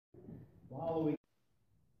Following,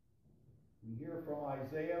 we hear from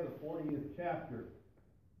Isaiah, the 40th chapter.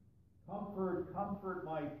 Comfort, comfort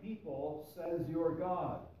my people, says your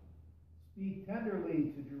God. Speak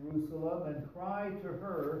tenderly to Jerusalem and cry to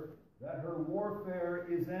her that her warfare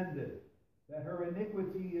is ended, that her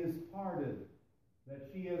iniquity is pardoned, that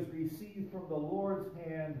she has received from the Lord's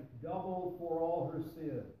hand double for all her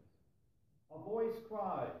sins. A voice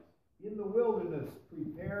cries, in the wilderness,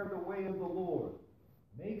 prepare the way of the Lord.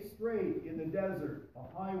 Make straight in the desert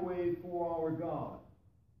a highway for our God.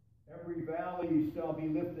 Every valley shall be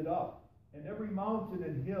lifted up, and every mountain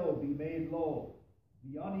and hill be made low.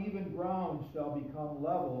 The uneven ground shall become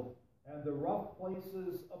level, and the rough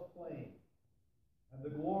places a plain. And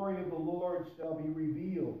the glory of the Lord shall be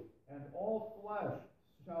revealed, and all flesh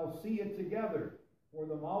shall see it together, for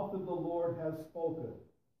the mouth of the Lord has spoken.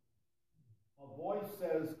 A voice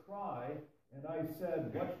says, cry, and I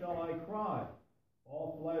said, what shall I cry?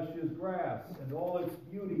 All flesh is grass, and all its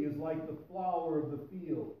beauty is like the flower of the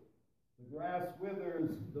field. The grass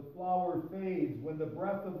withers, the flower fades, when the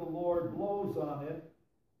breath of the Lord blows on it.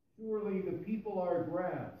 Surely the people are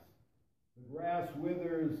grass. The grass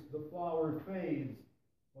withers, the flower fades,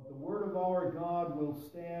 but the word of our God will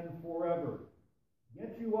stand forever.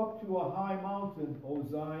 Get you up to a high mountain, O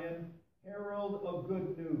Zion, herald of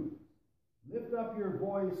good news. Lift up your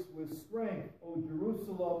voice with strength, O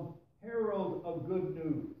Jerusalem, herald of good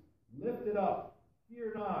news. Lift it up,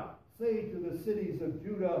 fear not. Say to the cities of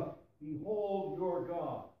Judah, behold your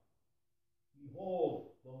God. Behold,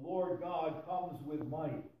 the Lord God comes with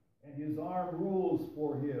might, and his arm rules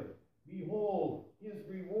for him. Behold, his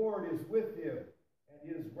reward is with him,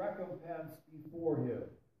 and his recompense before him.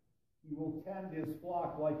 He will tend his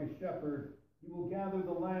flock like a shepherd. He will gather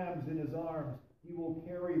the lambs in his arms. He will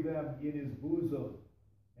carry them in his bosom,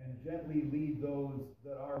 and gently lead those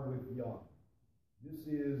that are with young. This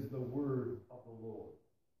is the word of the Lord.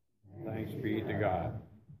 Thanks be to God.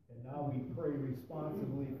 And now we pray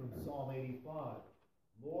responsively from Psalm 85.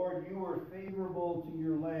 Lord, you were favorable to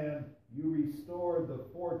your land. You restored the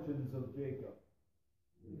fortunes of Jacob.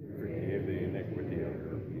 You forgave the iniquity of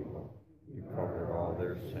your people. You covered all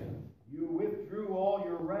their sins. You withdrew all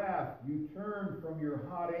your wrath. You turned from your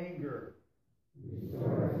hot anger.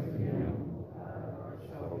 Restore us again, O God of our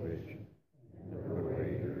salvation, and put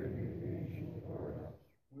away your indignation toward us.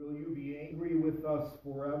 Will you be angry with us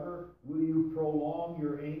forever? Will you prolong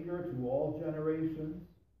your anger to all generations?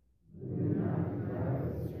 Do not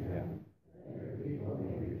regard us again, that your people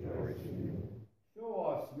may rejoice in you. Show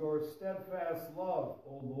us your steadfast love,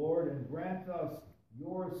 O Lord, and grant us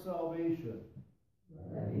your salvation.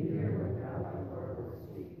 Let me hear what thou, my Lord, will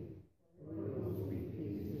speak, for you will speak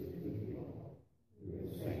peace to his people, to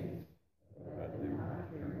his saints, let them not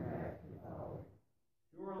turn back to folly.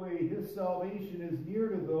 Surely his salvation is near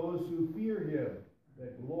to those who fear him,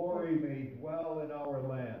 that glory may dwell in our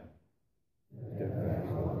land. Steadfast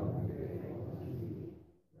love and faithfulness,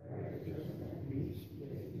 righteousness and peace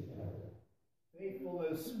with each other.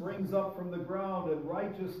 Faithfulness springs up from the ground, and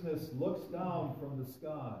righteousness looks down from the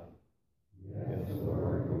sky. Yes, the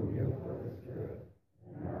Lord will give what is good,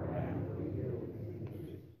 and our land will yield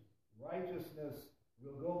increase. Righteousness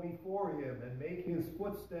will go before him and make his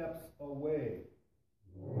footsteps a way.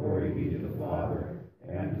 Glory be to the Father,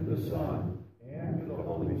 and to the Son, and to the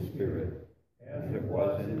Holy Spirit, as it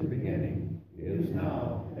was in the beginning, is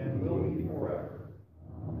now, and will be forever.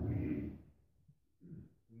 Amen.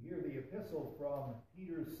 We hear the epistle from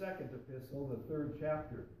Peter's second epistle, the 3rd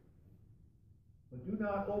chapter. But do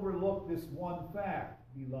not overlook this one fact,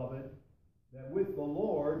 beloved, that with the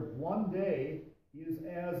Lord 1 day is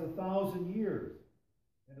as 1,000 years,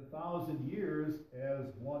 and 1,000 years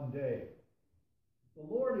as 1 day. The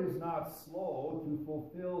Lord is not slow to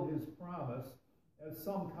fulfill his promise, as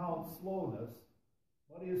some count slowness,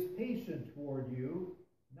 but is patient toward you,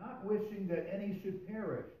 not wishing that any should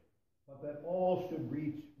perish, but that all should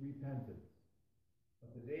reach repentance.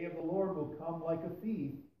 But the day of the Lord will come like a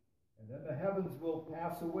thief, and then the heavens will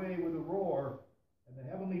pass away with a roar, and the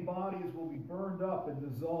heavenly bodies will be burned up and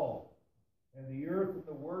dissolved, and the earth and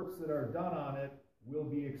the works that are done on it will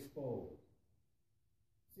be exposed.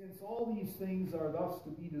 Since all these things are thus to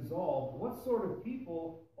be dissolved, what sort of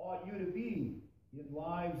people ought you to be in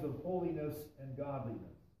lives of holiness and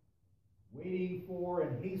godliness, waiting for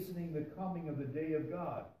and hastening the coming of the day of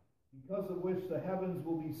God, because of which the heavens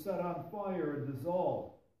will be set on fire and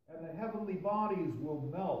dissolved, and the heavenly bodies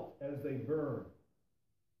will melt as they burn.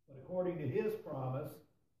 But according to his promise,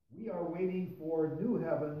 we are waiting for new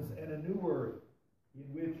heavens and a new earth, in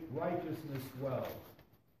which righteousness dwells.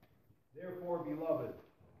 Therefore, beloved,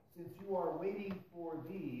 since you are waiting for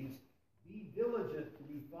these, be diligent to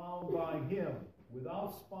be found by him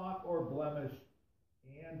without spot or blemish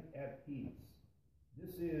and at peace.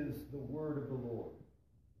 This is the word of the Lord.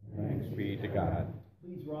 Thanks be to God.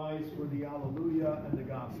 Please rise for the Alleluia and the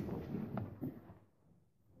Gospel.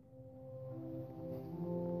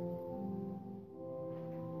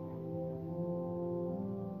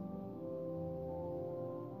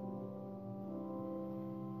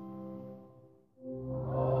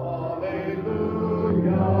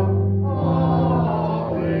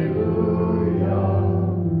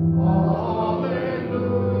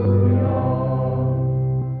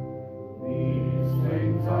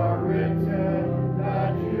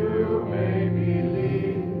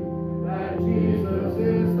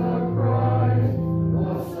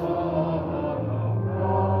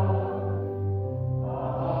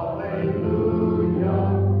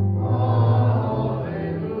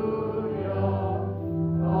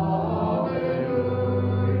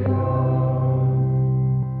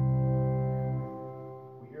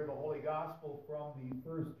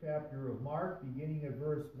 Chapter of Mark, beginning at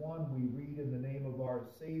verse 1, we read in the name of our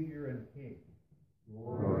Savior and King.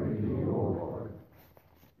 Glory to you, O Lord.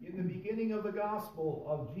 In the beginning of the gospel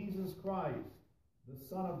of Jesus Christ, the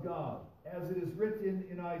Son of God, as it is written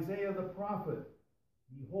in Isaiah the prophet,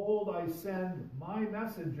 Behold, I send my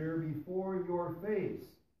messenger before your face,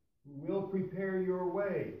 who will prepare your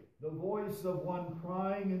way, the voice of one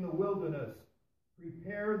crying in the wilderness,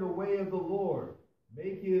 Prepare the way of the Lord,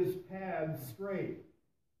 make his paths straight.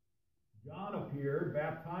 John appeared,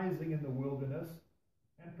 baptizing in the wilderness,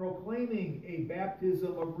 and proclaiming a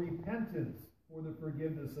baptism of repentance for the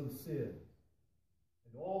forgiveness of sins.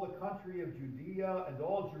 And all the country of Judea and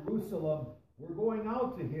all Jerusalem were going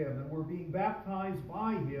out to him and were being baptized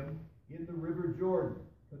by him in the river Jordan,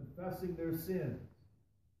 confessing their sins.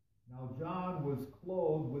 Now John was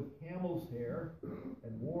clothed with camel's hair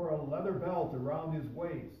and wore a leather belt around his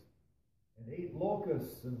waist, and ate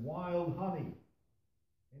locusts and wild honey.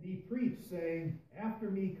 And he preached, saying, After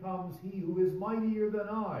me comes he who is mightier than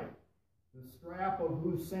I, the strap of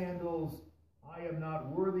whose sandals I am not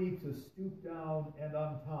worthy to stoop down and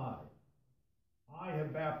untie. I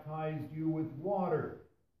have baptized you with water,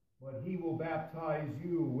 but he will baptize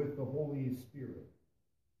you with the Holy Spirit.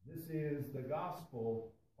 This is the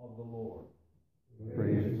gospel of the Lord.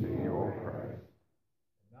 Praise to you, O Christ.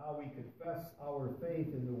 Now we confess our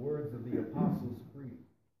faith in the words of the Apostles' Creed.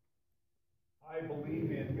 I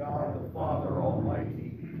believe in God the Father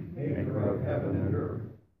Almighty, maker of heaven and earth,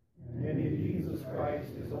 and in Jesus Christ,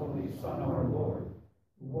 his only Son, our Lord,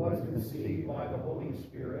 who was conceived by the Holy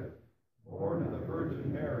Spirit, born of the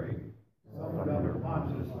Virgin Mary, suffered under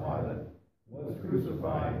Pontius Pilate, was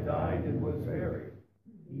crucified, died, and was buried.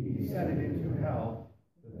 He descended into hell.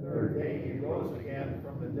 The third day he rose again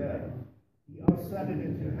from the dead. He ascended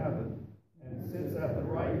into heaven, and sits at the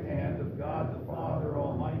right hand of God the Father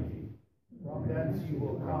Almighty. From thence he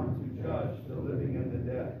will come to judge the living and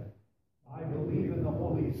the dead. I believe in the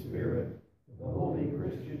Holy Spirit, the holy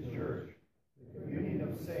Christian church, the communion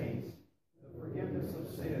of saints, the forgiveness of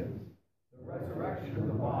sins, the resurrection of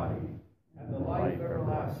the body, and the life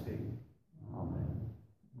everlasting. Amen.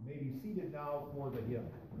 You may be seated now for the hymn.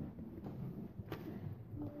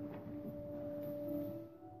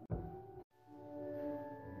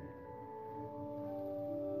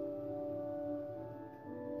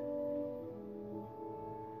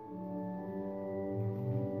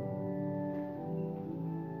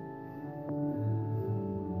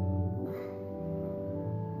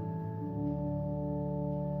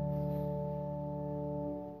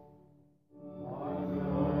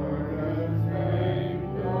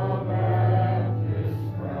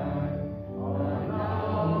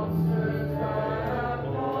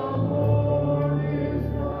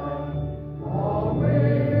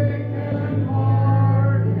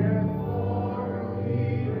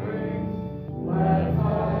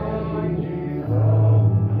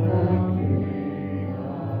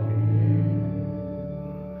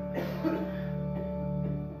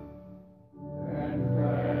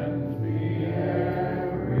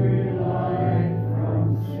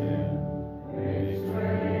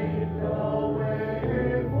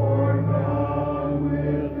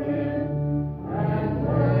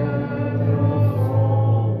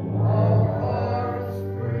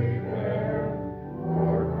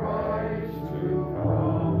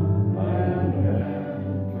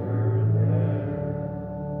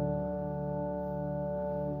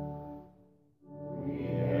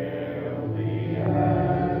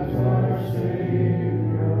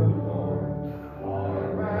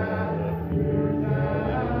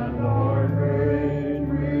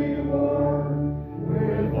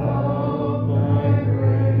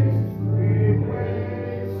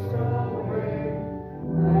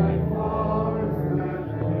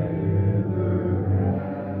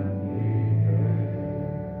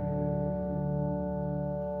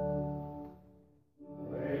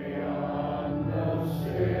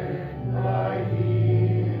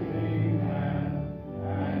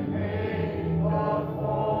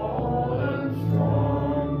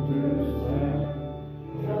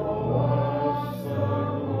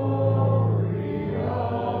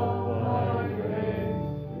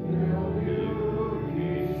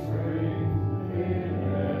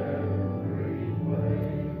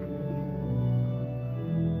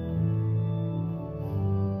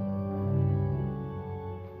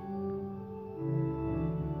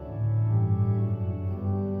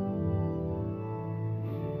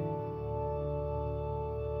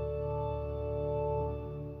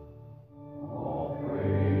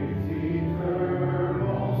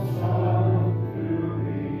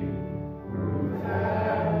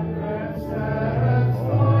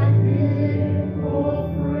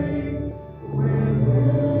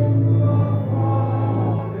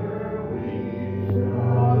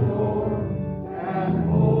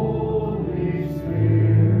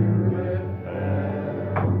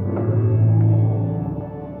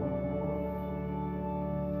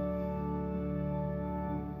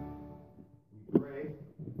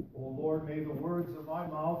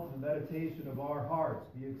 meditation of our hearts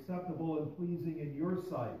be acceptable and pleasing in your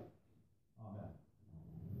sight. Amen.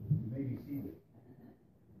 You may be seated.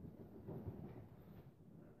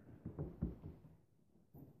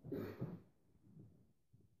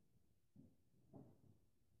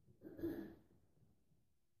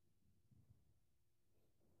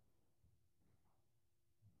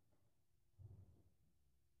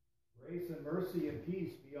 Grace and mercy and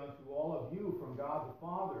peace be unto all of you from God the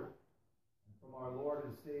Father and from our Lord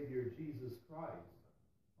and Savior Jesus Christ.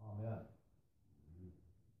 Amen.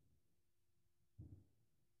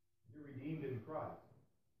 You're redeemed in Christ.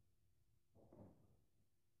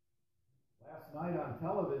 Last night on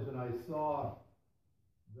television I saw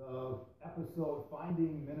the episode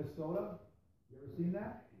Finding Minnesota. You ever seen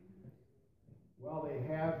that? Well, they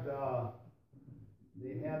had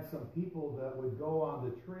some people that would go on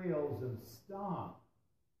the trails and stomp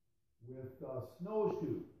with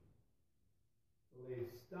snowshoes. So they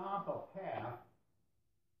stomp a path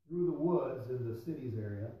through the woods in the city's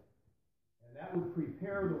area, and that would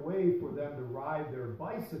prepare the way for them to ride their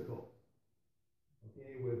bicycles,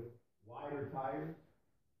 okay, with wider tires.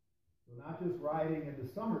 So not just riding in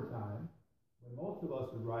the summertime, when most of us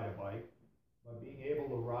would ride a bike, but being able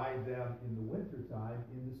to ride them in the wintertime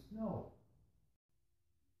in the snow.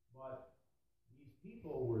 But these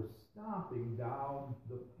people were stomping down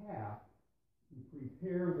the path to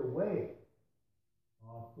prepare the way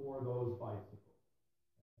for those bicycles.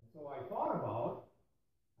 And so I thought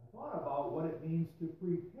about what it means to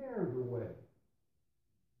prepare the way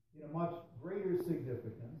in a much greater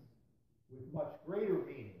significance, with much greater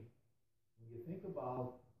meaning, when you think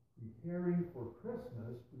about preparing for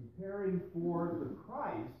Christmas, preparing for the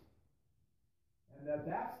Christ, and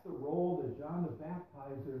that's the role that John the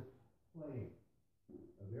Baptizer played,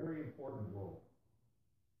 a very important role.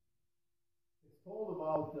 It's told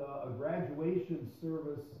about a graduation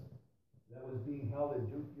service that was being held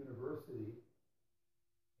at Duke University,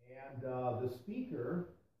 and the speaker,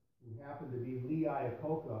 who happened to be Lee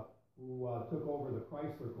Iacocca, who took over the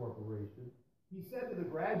Chrysler Corporation, he said to the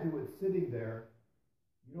graduates sitting there,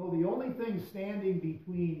 you know, the only thing standing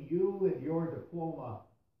between you and your diploma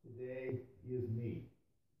today is me,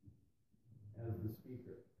 as the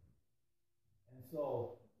speaker. And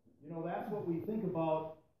so, you know, that's what we think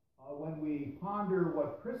about when we ponder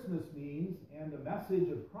what Christmas means and the message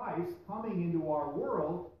of Christ coming into our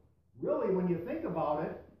world. Really, when you think about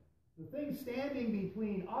it, the thing standing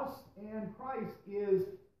between us and Christ is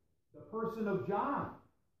the person of John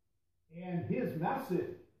and his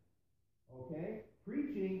message, okay?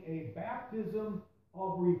 Preaching a baptism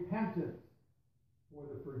of repentance for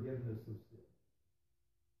the forgiveness of sin.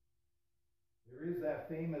 There is that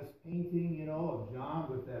famous painting, you know, of John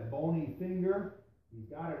with that bony finger. He's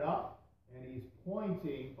got it up, and he's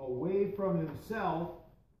pointing away from himself,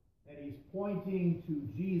 and he's pointing to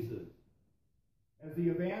Jesus. As the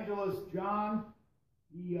evangelist John,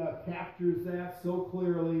 he captures that so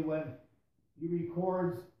clearly when he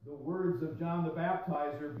records the words of John the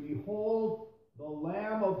Baptizer, "Behold, the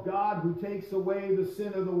Lamb of God who takes away the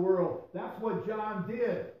sin of the world." That's what John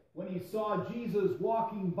did when he saw Jesus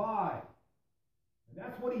walking by. And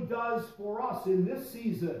that's what he does for us in this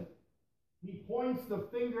season. He points the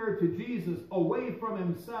finger to Jesus away from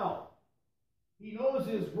himself. He knows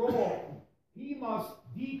his role. He must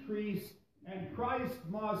decrease and Christ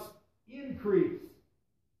must increase.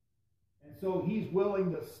 And so he's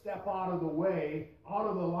willing to step out of the way, out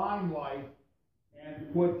of the limelight,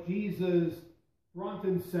 and put Jesus front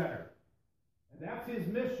and center. And that's his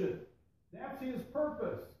mission. That's his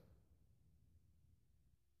purpose.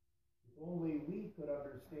 If only we could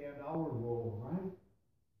understand our role, right?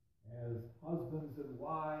 As husbands and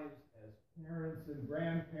wives, as parents and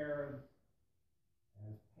grandparents,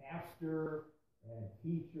 as pastor and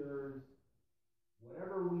teachers,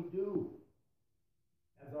 whatever we do,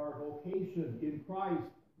 as our vocation in Christ,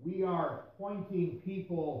 we are pointing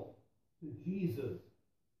people to Jesus.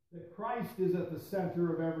 That Christ is at the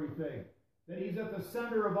center of everything. That he's at the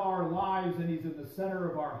center of our lives and he's at the center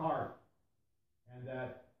of our heart. And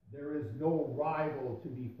that there is no rival to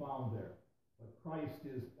be found there. But Christ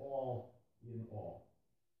is all in all.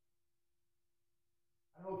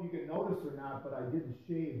 I don't know if you can notice or not, but I didn't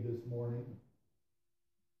shave this morning.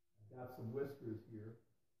 I've got some whiskers here.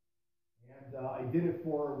 And I did it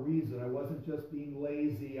for a reason. I wasn't just being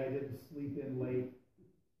lazy. I didn't sleep in late.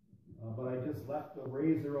 But I just left the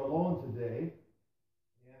razor alone today.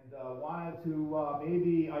 And wanted to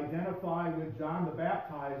maybe identify with John the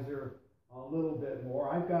Baptizer a little bit more.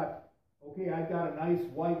 I've got a nice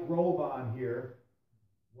white robe on here.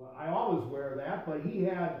 Well, I always wear that, but he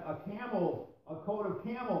had a coat of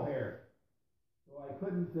camel hair. So I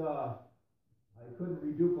couldn't I couldn't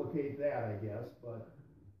reduplicate that, I guess, but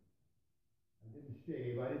I didn't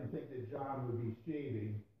shave. I didn't think that John would be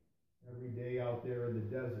shaving every day out there in the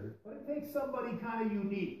desert. But it takes somebody kind of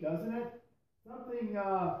unique, doesn't it? Something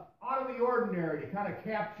out of the ordinary to kind of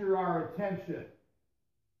capture our attention.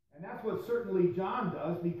 And that's what certainly John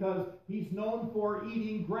does, because he's known for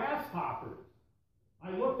eating grasshoppers.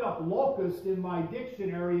 I looked up locust in my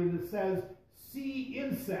dictionary, and it says sea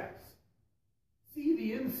insects. See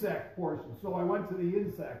the insect portion. So I went to the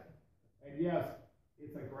insect. And yes,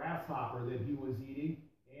 it's a grasshopper that he was eating,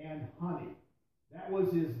 and honey. That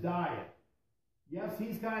was his diet. Yes,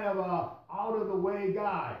 he's kind of a out-of-the-way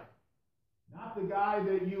guy. Not the guy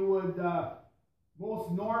that you would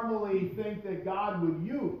most normally think that God would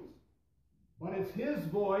use. But it's his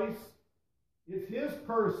voice, it's his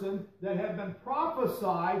person that had been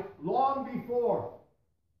prophesied long before.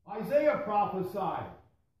 Isaiah prophesied,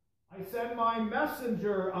 I send my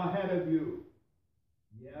messenger ahead of you.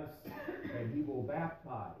 Yes, and he will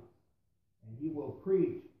baptize, and he will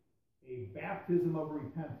preach a baptism of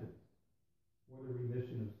repentance for the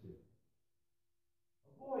remission of sin.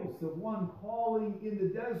 A voice of one calling in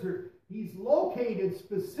the desert. He's located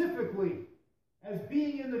specifically as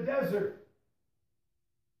being in the desert.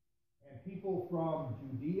 And people from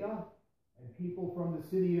Judea and people from the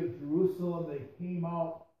city of Jerusalem, they came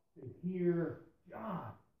out to hear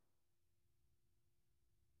John.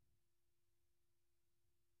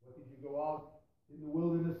 What did you go out in the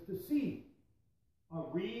wilderness to see? A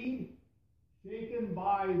reed shaken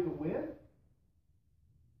by the wind?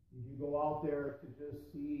 Did you go out there to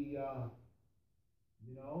just see, to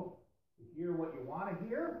hear what you want to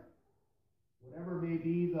hear? Whatever may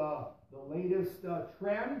be the latest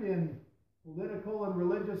trend in political and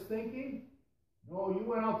religious thinking? No, you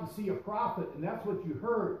went out to see a prophet, and that's what you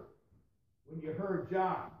heard when you heard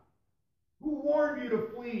John. Who warned you to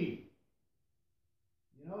flee?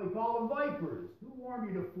 He called them vipers. Who warned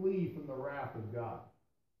you to flee from the wrath of God?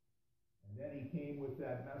 And then he came with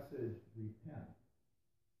that message, repent.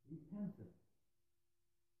 Repentance.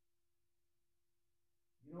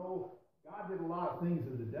 God did a lot of things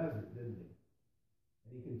in the desert, didn't he?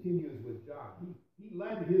 And he continues with John. He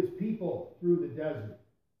led his people through the desert.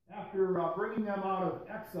 After bringing them out of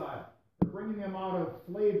exile, or bringing them out of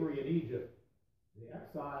slavery in Egypt, they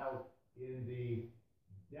exiled in the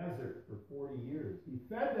desert for 40 years. He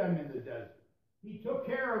fed them in the desert. He took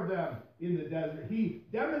care of them in the desert. He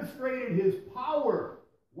demonstrated his power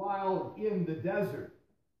while in the desert.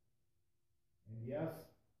 And yes,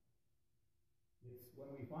 it's when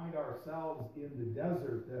we find ourselves in the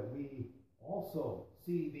desert that we also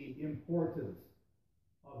see the importance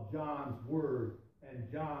of John's word and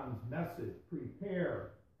John's message.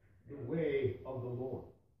 Prepare the way of the Lord.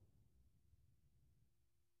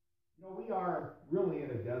 We are really in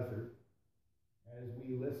a desert as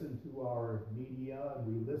we listen to our media and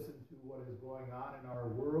we listen to what is going on in our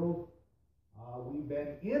world. We've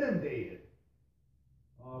been inundated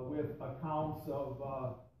with accounts of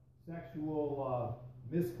sexual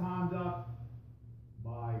misconduct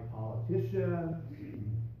by politicians,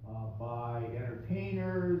 by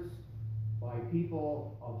entertainers, by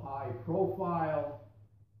people of high profile.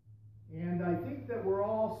 And I think that we're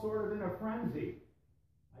all sort of in a frenzy.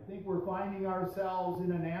 I think we're finding ourselves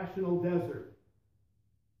in a national desert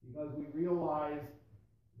because we realize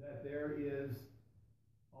that there is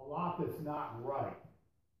a lot that's not right.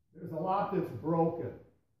 There's a lot that's broken.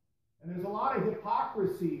 And there's a lot of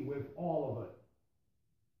hypocrisy with all of it.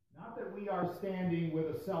 Not that we are standing with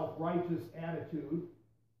a self-righteous attitude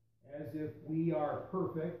as if we are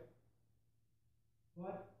perfect,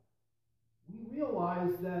 but we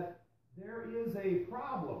realize that there is a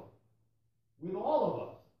problem with all of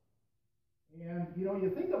us. And,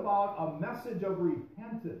 you think about a message of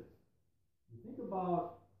repentance. You think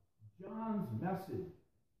about John's message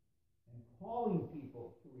and calling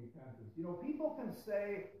people to repentance. People can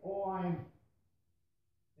say,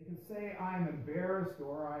 I'm embarrassed,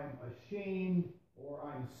 or I'm ashamed,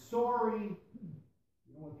 or I'm sorry.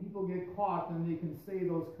 When people get caught, then they can say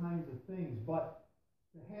those kinds of things. But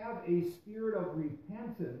to have a spirit of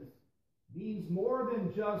repentance means more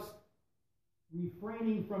than just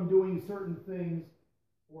refraining from doing certain things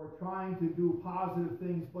or trying to do positive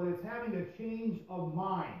things, but it's having a change of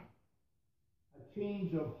mind, a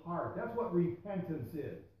change of heart. That's what repentance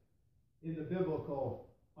is in the biblical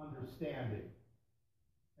understanding.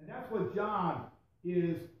 And that's what John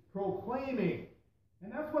is proclaiming.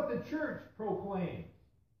 And that's what the church proclaims,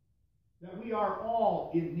 that we are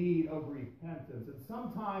all in need of repentance. And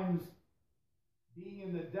sometimes, being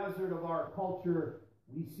in the desert of our culture,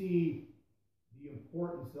 we see the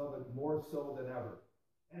importance of it more so than ever.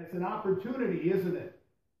 And it's an opportunity, isn't it?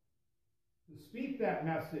 To speak that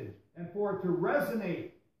message and for it to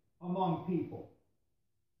resonate among people.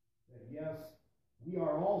 That yes, we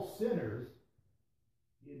are all sinners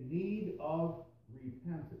in need of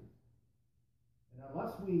repentance. And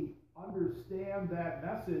unless we understand that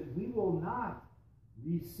message, we will not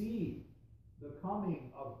receive the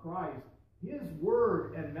coming of Christ. His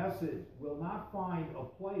word and message will not find a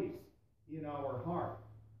place in our heart.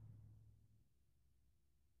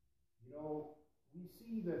 You know, we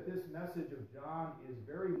see that this message of John is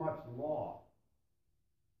very much law,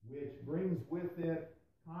 which brings with it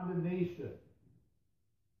condemnation,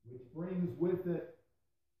 which brings with it,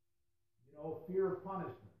 fear of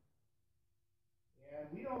punishment. And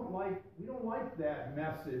we don't like that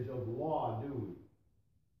message of law, do we?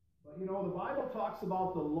 But the Bible talks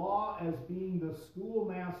about the law as being the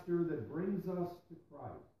schoolmaster that brings us to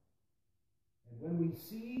Christ. And when we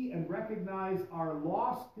see and recognize our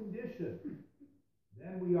lost condition,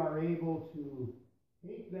 then we are able to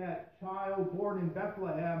take that child born in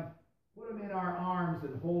Bethlehem, put him in our arms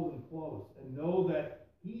and hold him close, and know that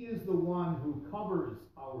he is the one who covers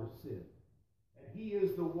our sin. And he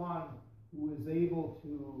is the one who is able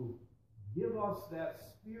to give us that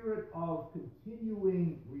spirit of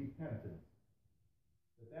continuing repentance.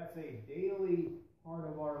 That's a daily part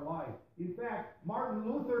of our life. In fact, Martin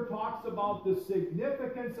Luther talks about the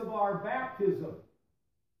significance of our baptism,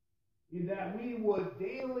 in that we would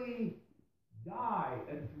daily die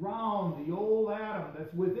and drown the old Adam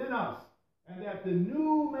that's within us, and that the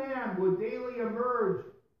new man would daily emerge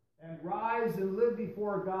and rise and live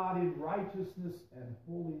before God in righteousness and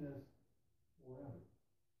holiness forever.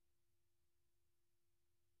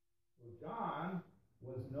 So John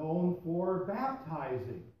was known for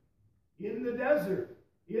baptizing in the desert,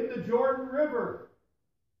 in the Jordan River.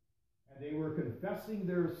 And they were confessing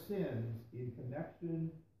their sins in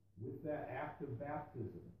connection with that act of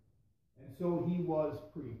baptism. And so he was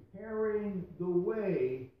preparing the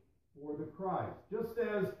way for the Christ. Just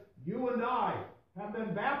as you and I have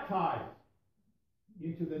been baptized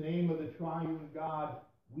into the name of the triune God,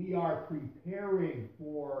 we are preparing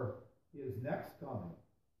for his next coming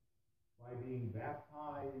by being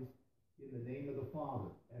baptized in the name of the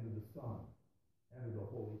Father, and of the Son, and of the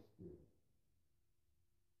Holy Spirit.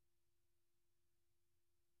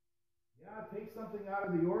 Yeah, it takes something out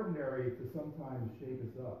of the ordinary to sometimes shake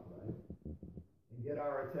us up, right? And get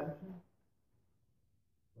our attention.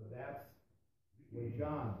 But that's what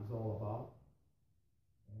John is all about.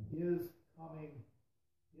 And his coming,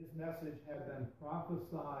 his message had been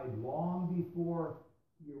prophesied long before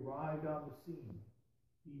he arrived on the scene.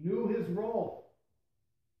 He knew his role.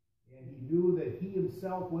 And he knew that he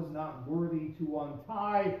himself was not worthy to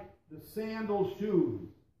untie the sandal shoes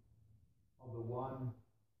of the one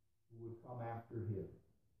who would come after him,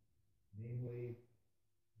 namely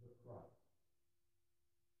the Christ.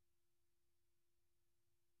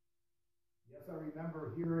 Yes, I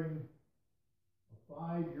remember hearing a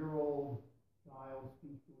 5-year-old child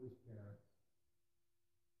speak to his parents.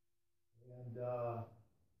 And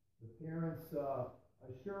the parents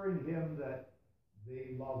assuring him that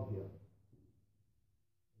they loved him.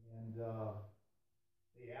 And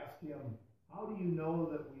they asked him, "How do you know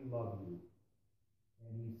that we love you?"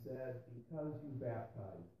 And he said, "Because you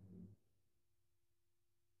baptized me."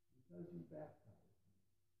 Because you baptized me.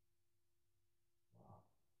 Wow.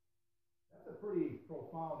 That's a pretty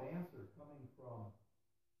profound answer coming from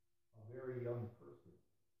a very young person.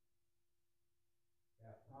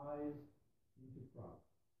 Baptized into Christ.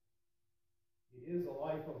 It is a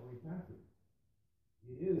life of repentance.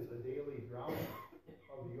 It is a daily drowning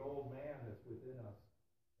of the old man that's within us,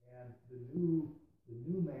 and the new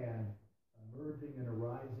man emerging and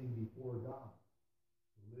arising before God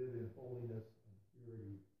to live in holiness and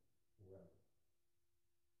purity forever.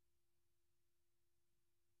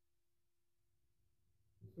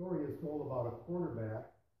 The story is told about a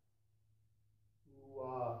quarterback who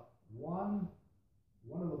won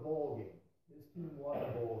one of the bowl games. His team won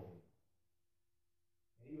a bowl game.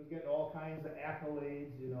 He was getting all kinds of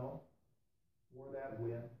accolades, for that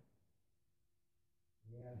win.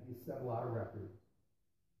 And he set a lot of records.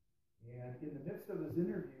 And in the midst of his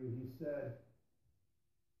interview, he said,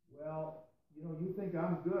 "Well, you think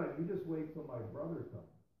I'm good. You just wait till my brother comes.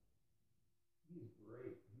 He's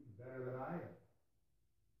great. He's better than I am."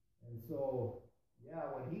 And so,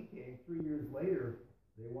 when he came 3 years later,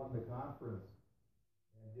 they won the conference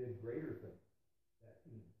and did greater things, that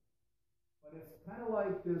team. But it's kind of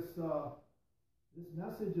like this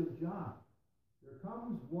message of John. There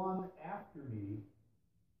comes one after me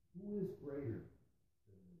who is greater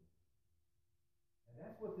than me. And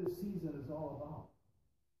that's what this season is all about.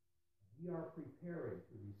 we are preparing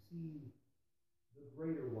to receive the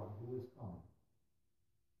greater one who is coming.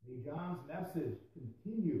 May John's message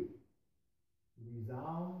continue to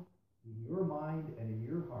resound in your mind and in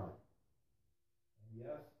your heart. And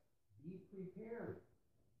yes, be prepared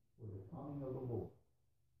for the coming of the Lord.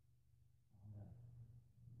 Amen.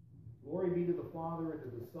 Glory be to the Father, and to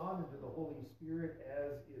the Son, and to the Holy Spirit,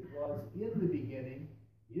 as it was in the beginning,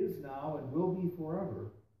 is now, and will be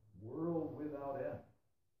forever, world without end.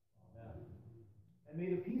 Amen. And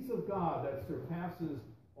may the peace of God that surpasses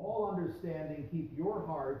all understanding keep your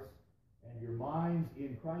hearts and your minds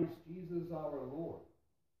in Christ Jesus our Lord.